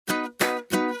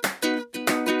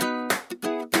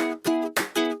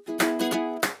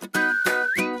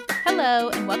Hello,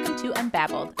 and welcome to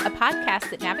Unbabbled, a podcast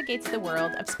that navigates the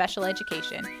world of special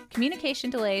education, communication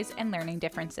delays, and learning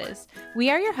differences. We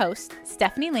are your hosts,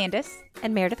 Stephanie Landis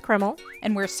and Meredith Krimmel,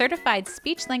 and we're certified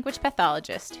speech-language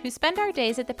pathologists who spend our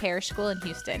days at the Parish School in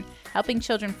Houston, helping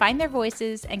children find their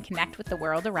voices and connect with the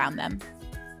world around them.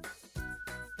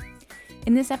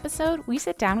 In this episode, we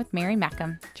sit down with Mary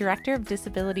Meckham, Director of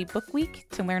Disability Book Week,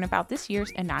 to learn about this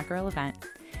year's inaugural event.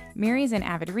 Mary is an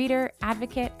avid reader,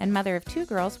 advocate, and mother of 2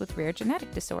 girls with rare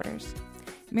genetic disorders.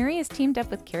 Mary has teamed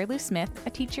up with Carrie Lou Smith, a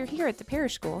teacher here at the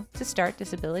Parish School, to start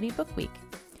Disability Book Week.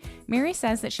 Mary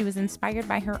says that she was inspired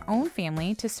by her own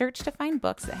family to search to find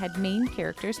books that had main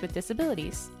characters with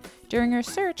disabilities. During her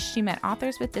search, she met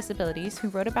authors with disabilities who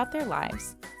wrote about their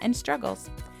lives and struggles.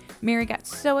 Mary got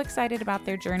so excited about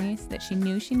their journeys that she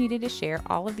knew she needed to share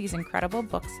all of these incredible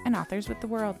books and authors with the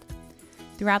world.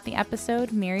 Throughout the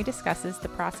episode, Mary discusses the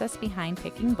process behind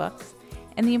picking books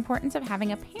and the importance of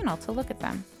having a panel to look at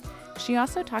them. She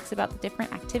also talks about the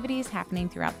different activities happening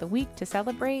throughout the week to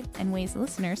celebrate and ways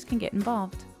listeners can get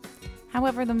involved.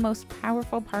 However, the most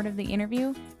powerful part of the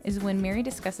interview is when Mary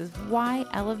discusses why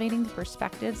elevating the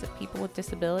perspectives of people with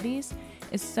disabilities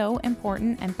is so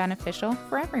important and beneficial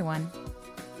for everyone.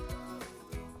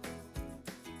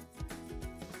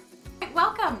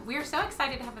 Welcome. We are so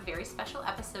excited to have a very special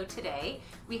episode today.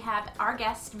 We have our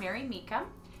guest, Mary Meckham.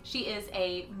 She is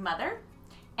a mother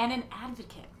and an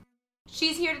advocate.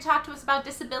 She's here to talk to us about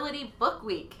Disability Book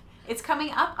Week. It's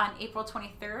coming up on April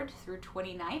 23rd through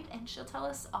 29th, and she'll tell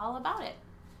us all about it.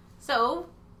 So,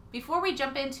 before we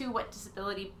jump into what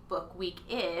Disability Book Week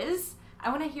is, I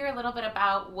want to hear a little bit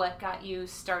about what got you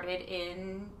started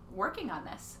in working on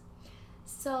this.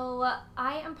 So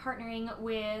I am partnering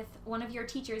with one of your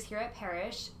teachers here at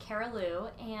Parish, Carrie Lou,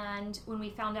 and when we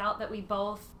found out when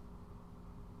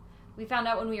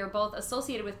we were both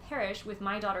associated with Parish, with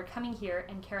my daughter coming here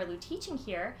and Carrie Lou teaching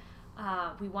here,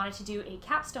 we wanted to do a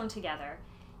capstone together.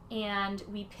 And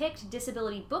we picked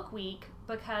Disability Book Week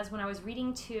because when I was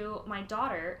reading to my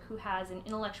daughter, who has an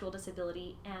intellectual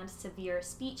disability and severe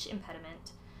speech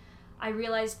impediment, I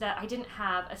realized that I didn't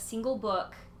have a single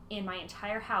book in my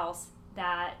entire house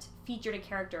that featured a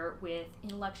character with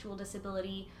intellectual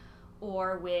disability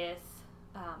or with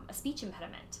a speech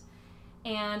impediment.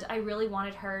 And I really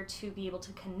wanted her to be able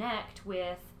to connect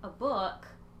with a book,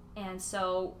 and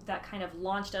so that kind of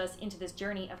launched us into this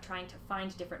journey of trying to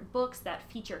find different books that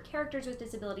feature characters with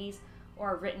disabilities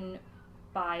or are written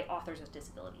by authors with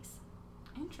disabilities.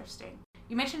 Interesting.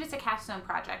 You mentioned it's a capstone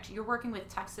project. You're working with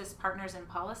Texas Partners in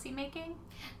Policymaking?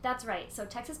 That's right. So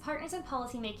Texas Partners in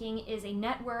Policymaking is a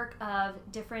network of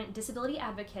different disability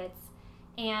advocates,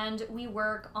 and we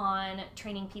work on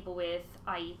training people with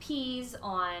IEPs,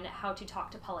 on how to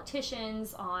talk to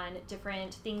politicians, on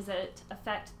different things that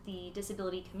affect the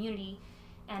disability community,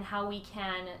 and how we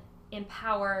can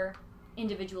empower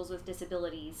individuals with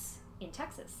disabilities in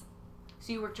Texas.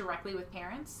 So you work directly with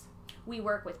parents? We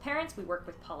work with parents, we work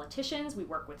with politicians, we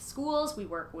work with schools, we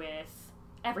work with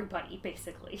everybody,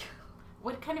 basically.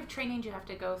 What kind of training do you have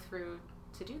to go through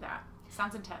to do that?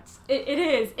 Sounds intense. It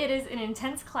is. It is an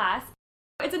intense class.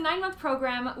 It's a 9-month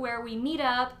program where we meet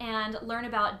up and learn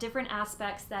about different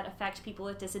aspects that affect people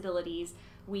with disabilities.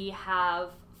 We have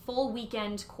full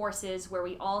weekend courses where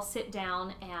we all sit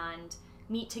down and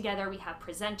meet together. We have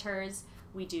presenters,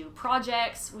 we do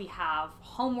projects, we have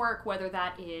homework, whether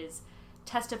that is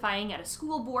testifying at a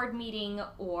school board meeting,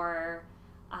 or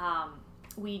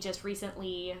we just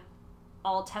recently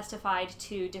all testified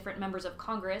to different members of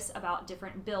Congress about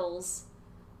different bills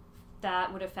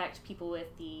that would affect people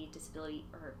with the disability,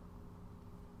 or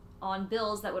on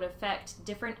bills that would affect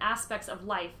different aspects of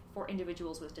life for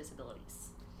individuals with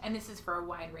disabilities. And this is for a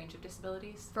wide range of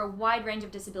disabilities? For a wide range of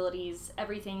disabilities,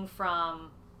 everything from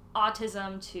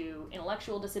autism to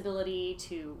intellectual disability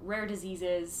to rare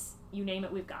diseases, you name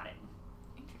it, we've got it.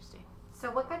 So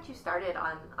what got you started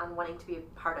on wanting to be a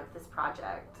part of this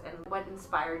project, and what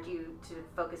inspired you to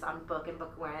focus on book and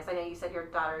book awareness? I know you said your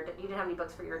daughter, you didn't have any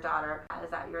books for your daughter.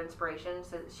 Is that your inspiration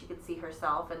so that she could see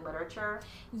herself in literature?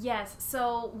 Yes.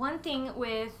 So one thing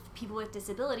with people with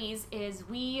disabilities is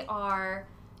we are,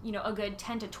 a good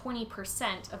 10 to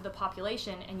 20% of the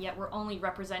population, and yet we're only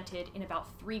represented in about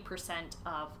 3%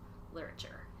 of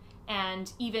literature.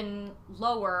 And even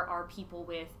lower are people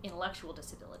with intellectual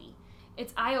disability.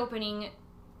 It's eye-opening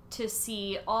to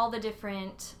see all the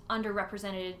different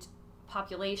underrepresented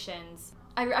populations.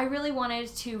 I really wanted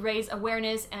to raise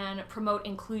awareness and promote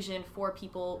inclusion for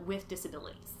people with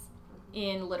disabilities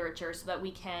in literature so that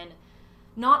we can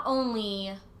not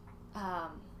only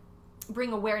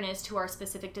bring awareness to our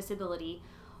specific disability,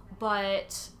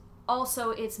 but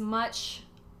also it's much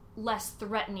less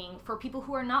threatening for people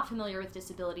who are not familiar with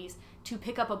disabilities to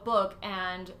pick up a book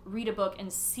and read a book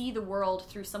and see the world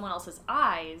through someone else's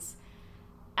eyes,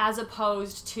 as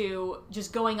opposed to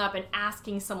just going up and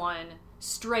asking someone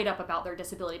straight up about their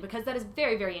disability, because that is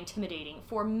very, very intimidating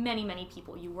for many, many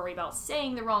people. You worry about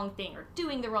saying the wrong thing or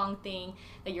doing the wrong thing,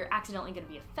 that you're accidentally going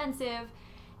to be offensive.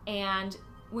 And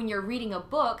when you're reading a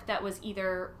book that was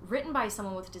either written by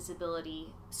someone with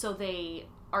disability, so they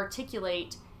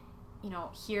articulate,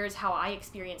 here's how I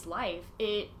experience life,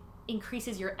 it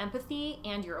increases your empathy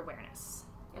and your awareness.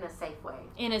 In a safe way.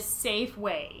 In a safe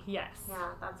way, yes. Yeah,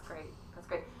 that's great. That's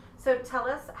great. So tell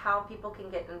us how people can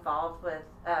get involved with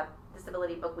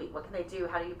Disability Book Week. What can they do?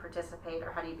 How do you participate,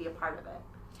 or how do you be a part of it?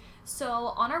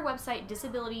 So on our website,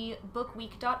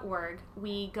 disabilitybookweek.org,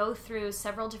 we go through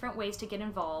several different ways to get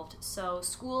involved. So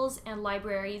schools and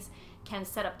libraries can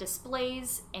set up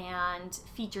displays and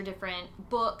feature different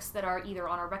books that are either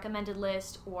on our recommended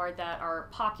list or that are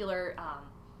popular.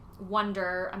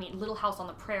 Little House on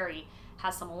the Prairie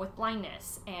has someone with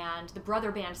blindness, and the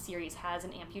Brother Band series has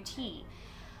an amputee.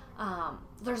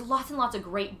 There's lots and lots of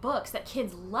great books that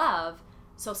kids love.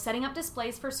 So setting up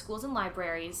displays for schools and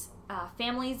libraries,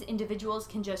 families, individuals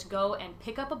can just go and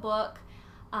pick up a book.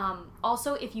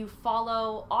 Also, if you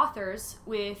follow authors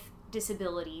with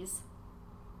disabilities,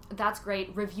 that's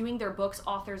great. Reviewing their books,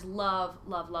 authors love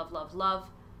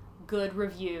good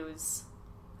reviews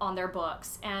on their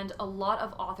books. And a lot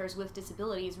of authors with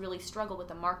disabilities really struggle with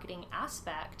the marketing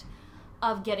aspect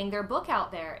of getting their book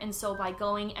out there. And so by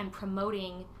going and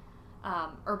promoting,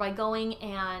 or by going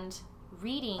and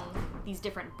reading these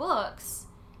different books,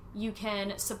 you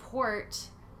can support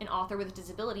an author with a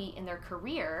disability in their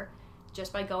career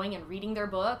just by going and reading their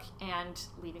book and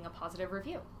leaving a positive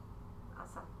review.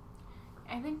 Awesome.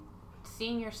 I think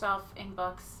seeing yourself in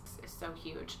books is so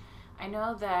huge. I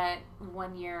know that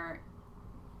one year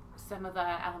some of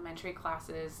the elementary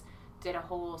classes did a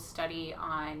whole study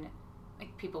on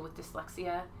people with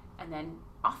dyslexia and then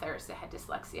authors that had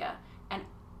dyslexia. And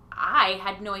I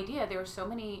had no idea there were so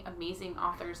many amazing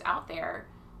authors out there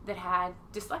that had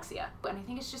dyslexia. And I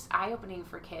think it's just eye-opening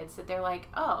for kids that they're like,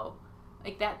 oh,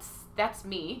 that's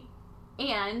me.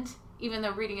 And even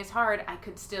though reading is hard, I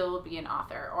could still be an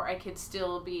author, or I could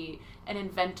still be an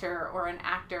inventor or an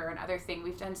actor, and other thing.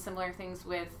 We've done similar things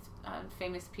with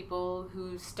famous people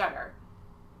who stutter.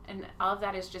 And all of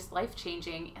that is just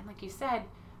life-changing. And like you said,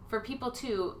 for people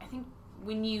too, I think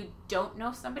when you don't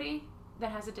know somebody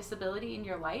that has a disability in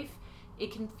your life,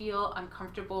 it can feel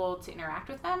uncomfortable to interact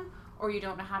with them, or you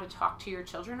don't know how to talk to your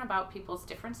children about people's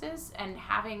differences. And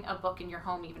having a book in your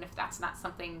home, even if that's not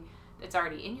something that's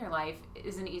already in your life,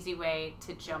 is an easy way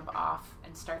to jump off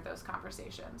and start those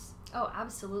conversations. Oh,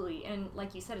 absolutely. And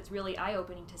like you said, it's really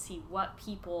eye-opening to see what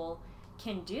people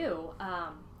can do.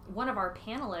 One of our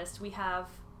panelists, we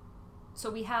have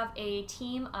a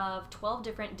team of 12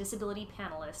 different disability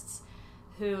panelists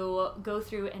who go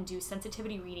through and do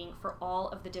sensitivity reading for all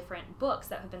of the different books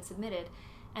that have been submitted.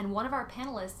 And one of our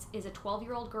panelists is a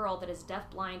 12-year-old girl that is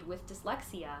deafblind with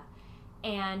dyslexia.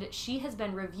 And she has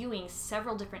been reviewing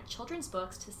several different children's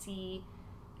books to see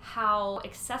how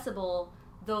accessible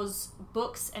those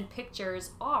books and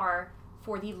pictures are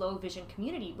for the low vision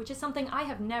community, which is something I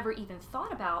have never even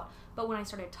thought about. But when I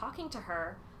started talking to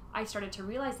her, I started to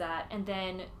realize that. And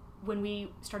then when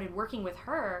we started working with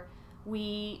her,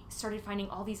 we started finding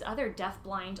all these other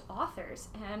deafblind authors.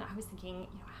 And I was thinking,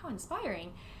 how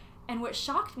inspiring. And what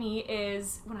shocked me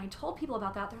is when I told people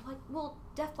about that, they're like, well,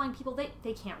 deafblind people,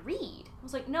 they can't read. I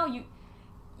was like, no,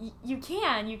 you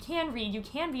can read, you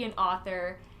can be an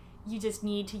author. You just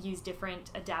need to use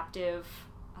different adaptive,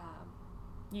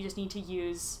 you just need to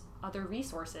use other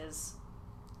resources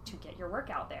to get your work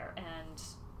out there. And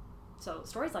so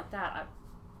stories like that,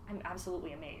 I'm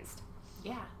absolutely amazed.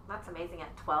 Yeah, that's amazing.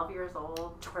 At 12 years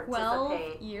old, to 12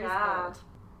 participate. years old.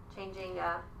 Changing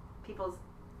people's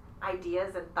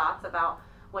ideas and thoughts about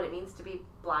what it means to be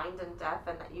blind and deaf,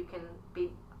 and that you can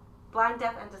be blind,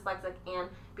 deaf, and dyslexic and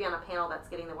be on a panel that's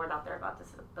getting the word out there about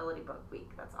Disability Book Week.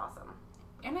 That's awesome.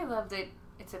 And I love that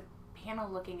it's a panel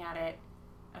looking at it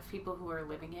of people who are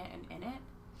living it and in it.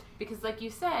 Because like you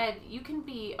said, you can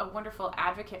be a wonderful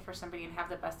advocate for somebody and have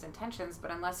the best intentions,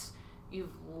 but unless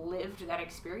you've lived that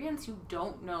experience, you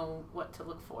don't know what to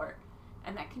look for.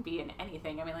 And that can be in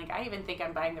anything. I mean, I even think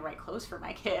I'm buying the right clothes for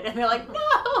my kid, and they're like,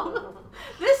 no,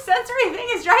 this sensory thing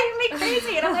is driving me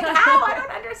crazy. And I'm like, how? I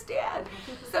don't understand.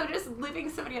 So just living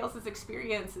somebody else's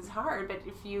experience is hard, but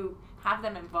if you have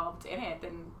them involved in it,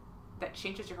 then that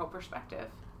changes your whole perspective.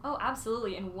 Oh,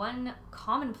 absolutely. And one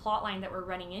common plot line that we're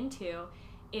running into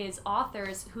is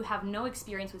authors who have no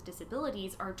experience with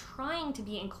disabilities are trying to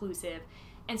be inclusive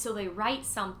And so they write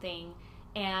something,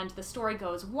 and the story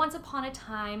goes, once upon a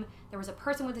time, there was a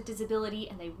person with a disability,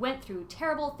 and they went through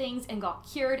terrible things and got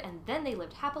cured, and then they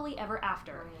lived happily ever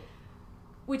after. Right.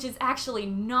 Which is actually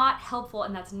not helpful,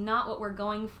 and that's not what we're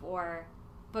going for,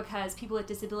 because people with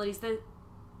disabilities,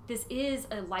 this is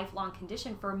a lifelong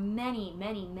condition for many,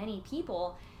 many, many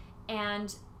people.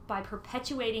 And by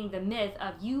perpetuating the myth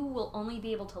of you will only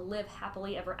be able to live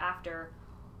happily ever after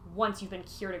once you've been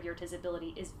cured of your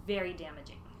disability is very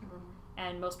damaging. Mm-hmm.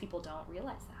 And most people don't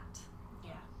realize that.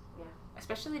 Yeah.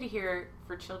 Especially to hear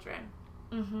for children.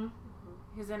 Mm-hmm.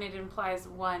 Because then it implies,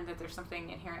 one, that there's something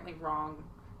inherently wrong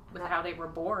with how they were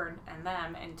born and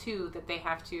them, and two, that they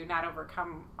have to not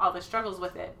overcome all the struggles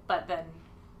with it, but then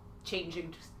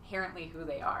changing just inherently who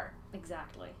they are.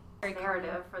 Exactly.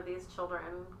 Narrative for these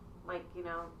children, like, you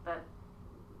know, that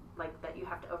you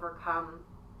have to overcome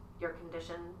your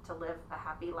condition to live a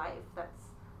happy life. That's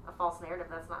a false narrative.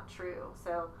 That's not true.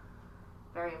 So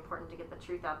very important to get the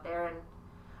truth out there. And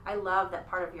I love that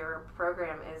part of your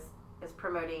program is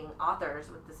promoting authors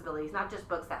with disabilities, not just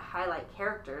books that highlight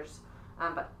characters,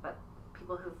 but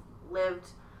people who've lived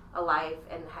a life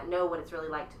and know what it's really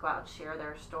like to go out and share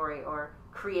their story or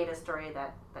create a story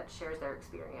that shares their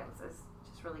experiences.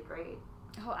 Just really great.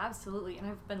 Oh, absolutely. And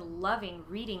I've been loving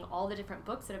reading all the different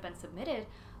books that have been submitted,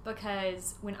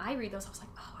 because when I read those, I was like,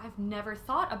 oh, I've never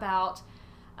thought about...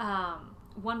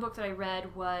 one book that I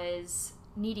read was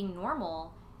Needing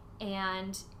Normal,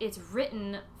 and it's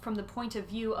written from the point of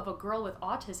view of a girl with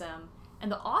autism,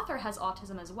 and the author has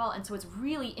autism as well, and so it's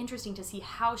really interesting to see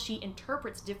how she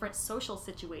interprets different social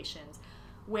situations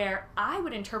where I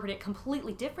would interpret it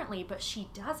completely differently, but she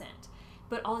doesn't.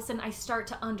 But all of a sudden I start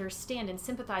to understand and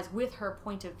sympathize with her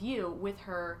point of view, with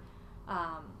her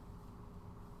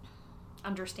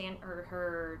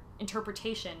her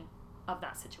interpretation of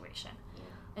that situation. Yeah.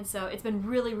 And so it's been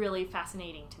really, really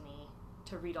fascinating to me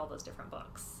to read all those different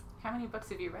books. How many books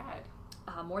have you read?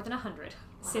 More than 100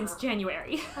 since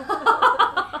January.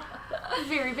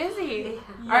 Very busy.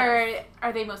 Yes.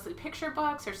 Are they mostly picture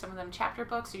books, or some of them chapter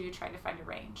books, or are you trying to find a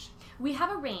range? We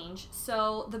have a range.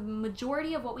 So the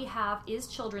majority of what we have is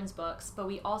children's books, but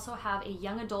we also have a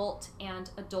young adult and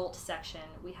adult section.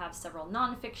 We have several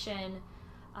nonfiction,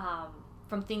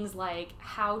 from things like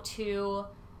how to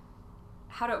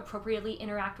appropriately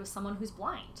interact with someone who's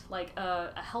blind, like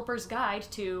a helper's guide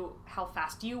to how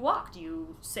fast do you walk? Do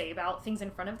you say about things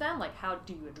in front of them? Like, how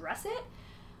do you address it?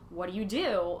 What do you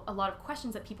do? A lot of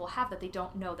questions that people have that they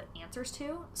don't know the answers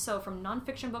to. So from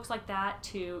nonfiction books like that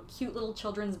to cute little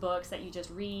children's books that you just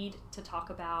read to talk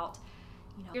about,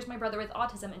 you know, here's my brother with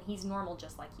autism and he's normal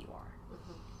just like you are.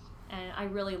 Mm-hmm. And I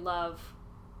really love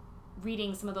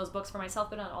reading some of those books for myself,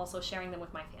 but also sharing them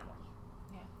with my family.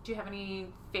 Do you have any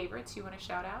favorites you want to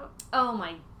shout out? Oh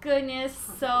my goodness,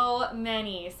 so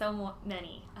many.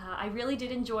 I really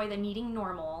did enjoy the Needing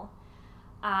Normal.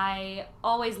 I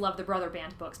always love the Brother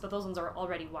Band books, but those ones are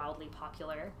already wildly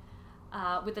popular.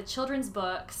 With the children's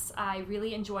books, I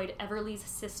really enjoyed Everly's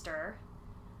Sister.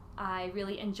 I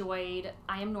really enjoyed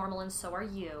I Am Normal and So Are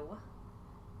You.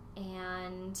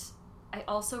 And I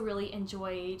also really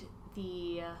enjoyed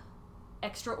the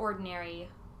Extraordinary,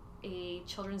 a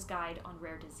children's guide on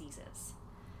rare diseases.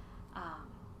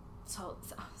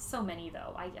 So many,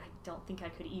 though. I don't think I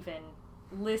could even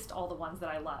list all the ones that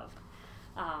I love.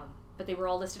 But they were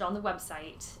all listed on the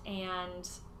website. And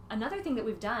another thing that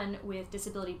we've done with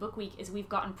Disability Book Week is we've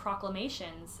gotten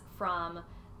proclamations from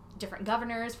different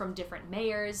governors, from different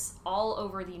mayors all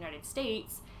over the United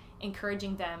States,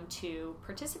 encouraging them to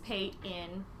participate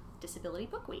in Disability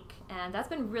Book Week. And that's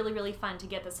been really, really fun to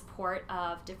get the support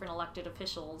of different elected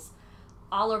officials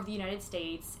all over the United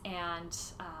States, and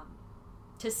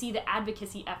to see the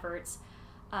advocacy efforts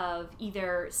of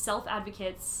either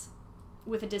self-advocates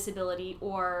with a disability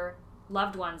or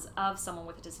loved ones of someone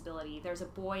with a disability. There's a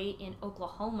boy in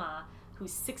Oklahoma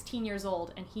who's 16 years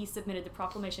old, and he submitted the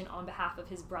proclamation on behalf of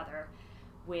his brother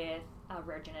with a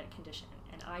rare genetic condition.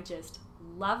 And I just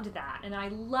loved that. And I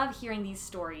love hearing these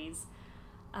stories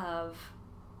of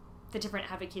the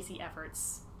different advocacy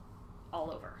efforts all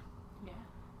over. Yeah.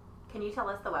 Can you tell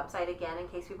us the website again in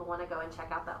case people want to go and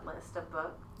check out that list of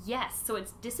books? Yes, so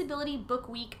it's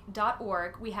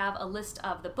disabilitybookweek.org. We have a list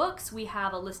of the books, we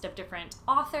have a list of different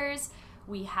authors,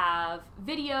 we have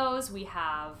videos, we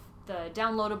have the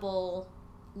downloadable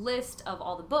list of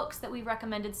all the books that we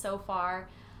recommended so far,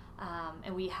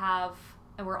 and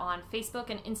we're on Facebook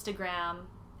and Instagram,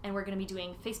 and we're going to be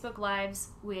doing Facebook Lives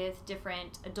with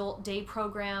different adult day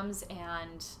programs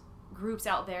and groups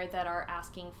out there that are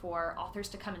asking for authors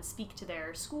to come and speak to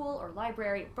their school or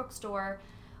library or bookstore,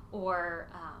 or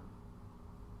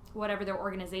whatever their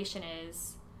organization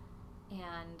is.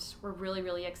 And we're really,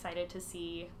 really excited to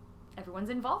see everyone's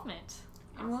involvement.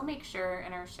 And we'll make sure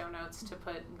in our show notes to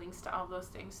put links to all those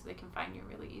things so they can find you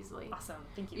really easily. Awesome.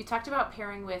 Thank you. You talked about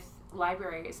pairing with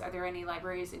libraries. Are there any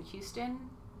libraries in Houston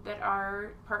that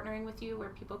are partnering with you where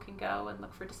people can go and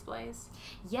look for displays?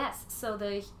 Yes. So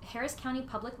the Harris County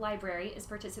Public Library is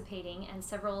participating, and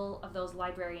several of those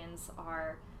librarians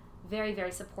are very,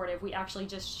 very supportive. We actually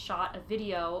just shot a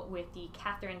video with the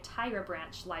Catherine Tyra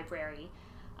Branch Library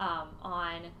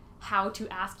on how to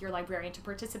ask your librarian to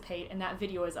participate, and that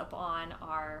video is up on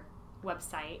our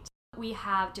website. We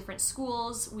have different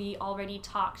schools. We already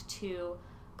talked to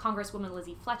Congresswoman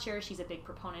Lizzie Fletcher. She's a big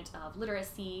proponent of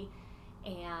literacy,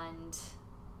 and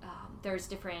there's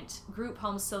different group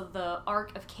homes. So the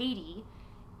Arc of Katy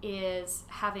is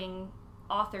having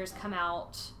authors come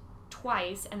out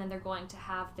twice, and then they're going to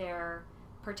have their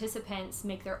participants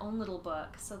make their own little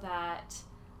book so that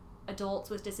adults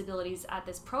with disabilities at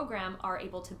this program are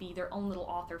able to be their own little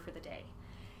author for the day.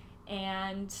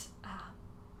 And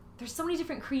there's so many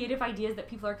different creative ideas that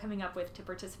people are coming up with to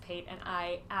participate, and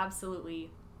I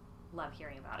absolutely love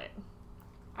hearing about it.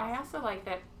 I also like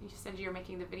that you said you're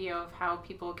making the video of how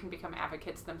people can become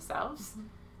advocates themselves,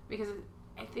 because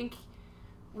I think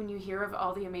when you hear of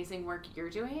all the amazing work you're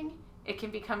doing, it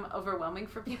can become overwhelming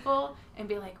for people and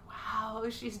be like, wow,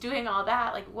 she's doing all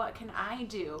that. Like, what can I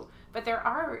do? But there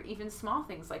are even small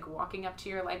things like walking up to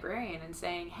your librarian and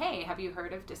saying, hey, have you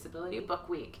heard of Disability Book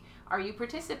Week? Are you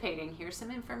participating? Here's some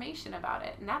information about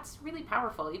it. And that's really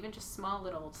powerful, even just small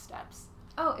little steps.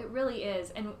 Oh, it really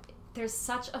is. And there's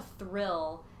such a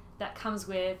thrill that comes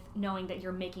with knowing that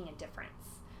you're making a difference,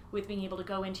 with being able to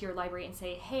go into your library and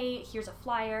say, hey, here's a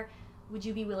flyer. Would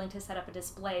you be willing to set up a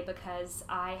display because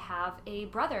I have a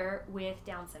brother with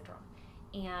Down syndrome?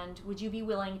 And would you be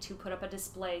willing to put up a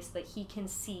display so that he can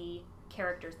see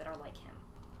characters that are like him?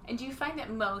 And do you find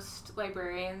that most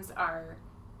librarians are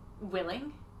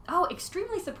willing? Oh,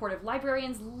 extremely supportive.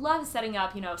 Librarians love setting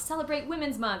up, celebrate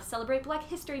Women's Month, celebrate Black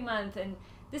History Month, and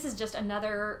this is just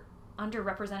another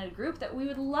underrepresented group that we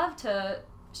would love to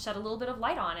shed a little bit of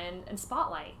light on and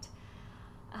spotlight.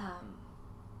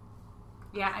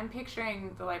 Yeah, I'm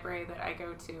picturing the library that I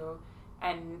go to,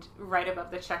 and right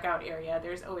above the checkout area,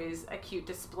 there's always a cute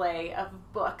display of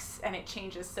books, and it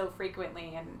changes so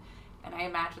frequently, and I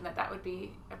imagine that would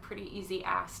be a pretty easy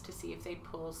ask to see if they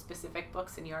pull specific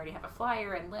books, and you already have a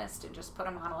flyer and list, and just put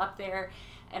them all up there.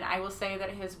 And I will say that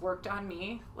it has worked on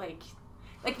me, like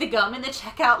the gum in the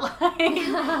checkout line,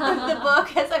 the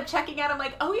book as I'm checking out, I'm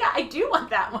like, oh yeah, I do want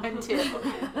that one too.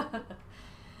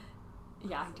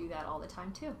 Yeah, I do that all the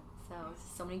time too.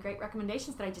 So many great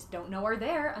recommendations that I just don't know are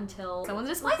there until someone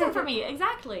displays them for me.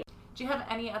 Exactly. Do you have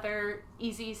any other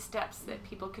easy steps that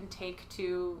people can take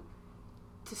to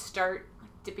start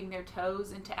dipping their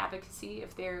toes into advocacy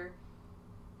if they're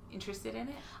interested in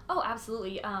it? Oh,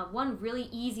 absolutely. One really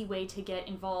easy way to get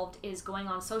involved is going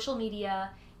on social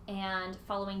media and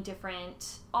following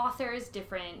different authors,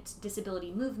 different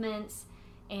disability movements,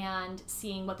 and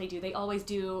seeing what they do. They always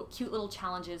do cute little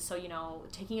challenges. So,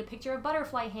 taking a picture of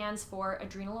butterfly hands for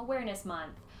Adrenal Awareness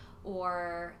Month,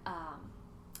 or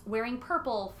wearing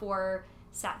purple for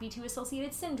SATB2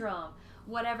 associated syndrome,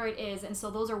 whatever it is. And so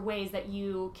those are ways that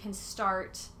you can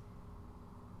start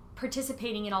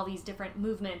participating in all these different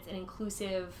movements and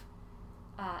inclusive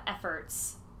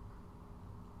efforts.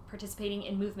 Participating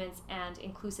in movements and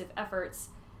inclusive efforts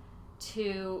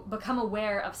to become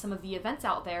aware of some of the events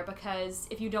out there, because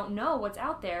if you don't know what's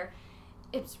out there,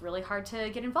 it's really hard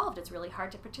to get involved. It's really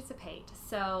hard to participate.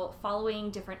 So following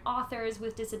different authors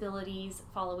with disabilities,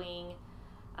 following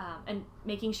and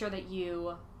making sure that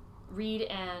you read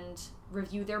and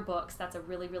review their books. That's a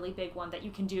really, really big one that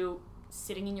you can do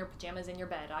sitting in your pajamas in your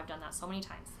bed. I've done that so many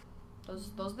times.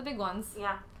 Those are the big ones.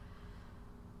 Yeah.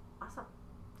 Awesome.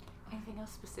 Anything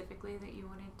else specifically that you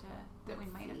wanted that we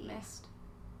might have missed?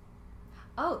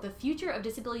 Oh, the future of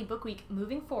Disability Book Week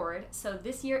moving forward. So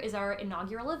this year is our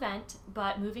inaugural event,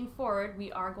 but moving forward,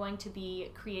 we are going to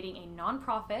be creating a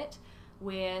nonprofit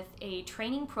with a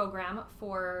training program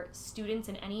for students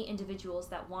and any individuals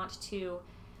that want to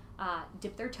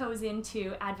dip their toes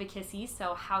into advocacy.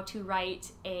 So how to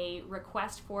write a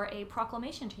request for a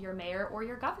proclamation to your mayor or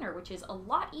your governor, which is a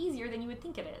lot easier than you would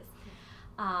think it is.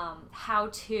 How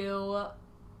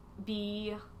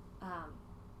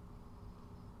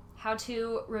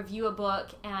to review a book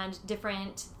and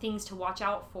different things to watch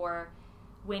out for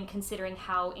when considering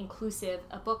how inclusive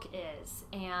a book is.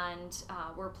 And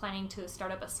we're planning to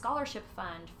start up a scholarship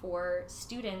fund for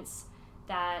students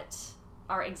that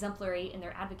are exemplary in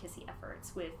their advocacy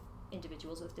efforts with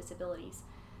individuals with disabilities.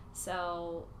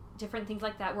 So different things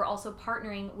like that. We're also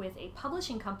partnering with a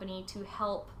publishing company to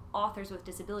help authors with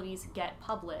disabilities get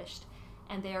published,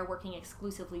 and they are working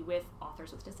exclusively with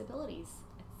authors with disabilities.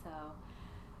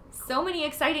 So many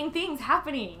exciting things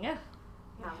happening. Yeah,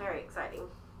 very exciting.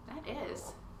 That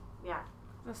is. Yeah.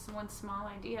 This one small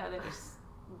idea that just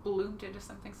bloomed into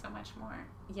something so much more.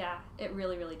 Yeah, it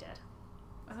really, really did.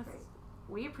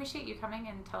 We appreciate you coming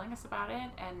and telling us about it,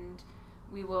 and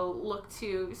we will look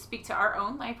to speak to our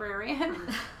own librarian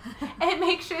and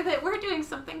make sure that we're doing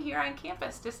something here on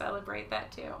campus to celebrate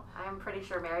that too. I'm pretty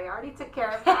sure Mary already took care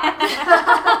of that.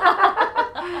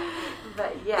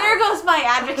 But yeah. There goes my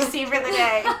advocacy for the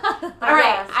day. All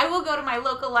right, I will go to my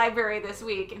local library this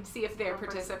week and see if they're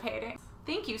participating.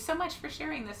 Thank you so much for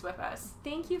sharing this with us.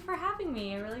 Thank you for having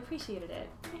me. I really appreciated it.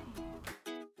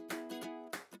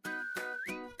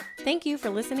 Thank you for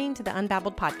listening to the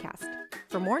Unbabbled podcast.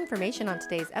 For more information on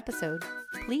today's episode,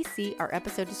 please see our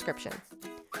episode description.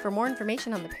 For more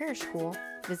information on the Parish School,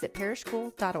 visit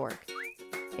parishschool.org.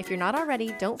 If you're not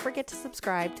already, don't forget to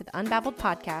subscribe to the Unbabbled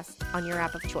podcast on your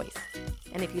app of choice.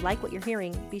 And if you like what you're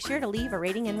hearing, be sure to leave a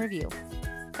rating and review.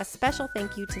 A special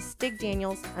thank you to Stig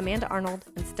Daniels, Amanda Arnold,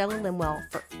 and Stella Limwell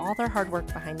for all their hard work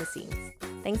behind the scenes.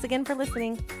 Thanks again for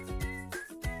listening.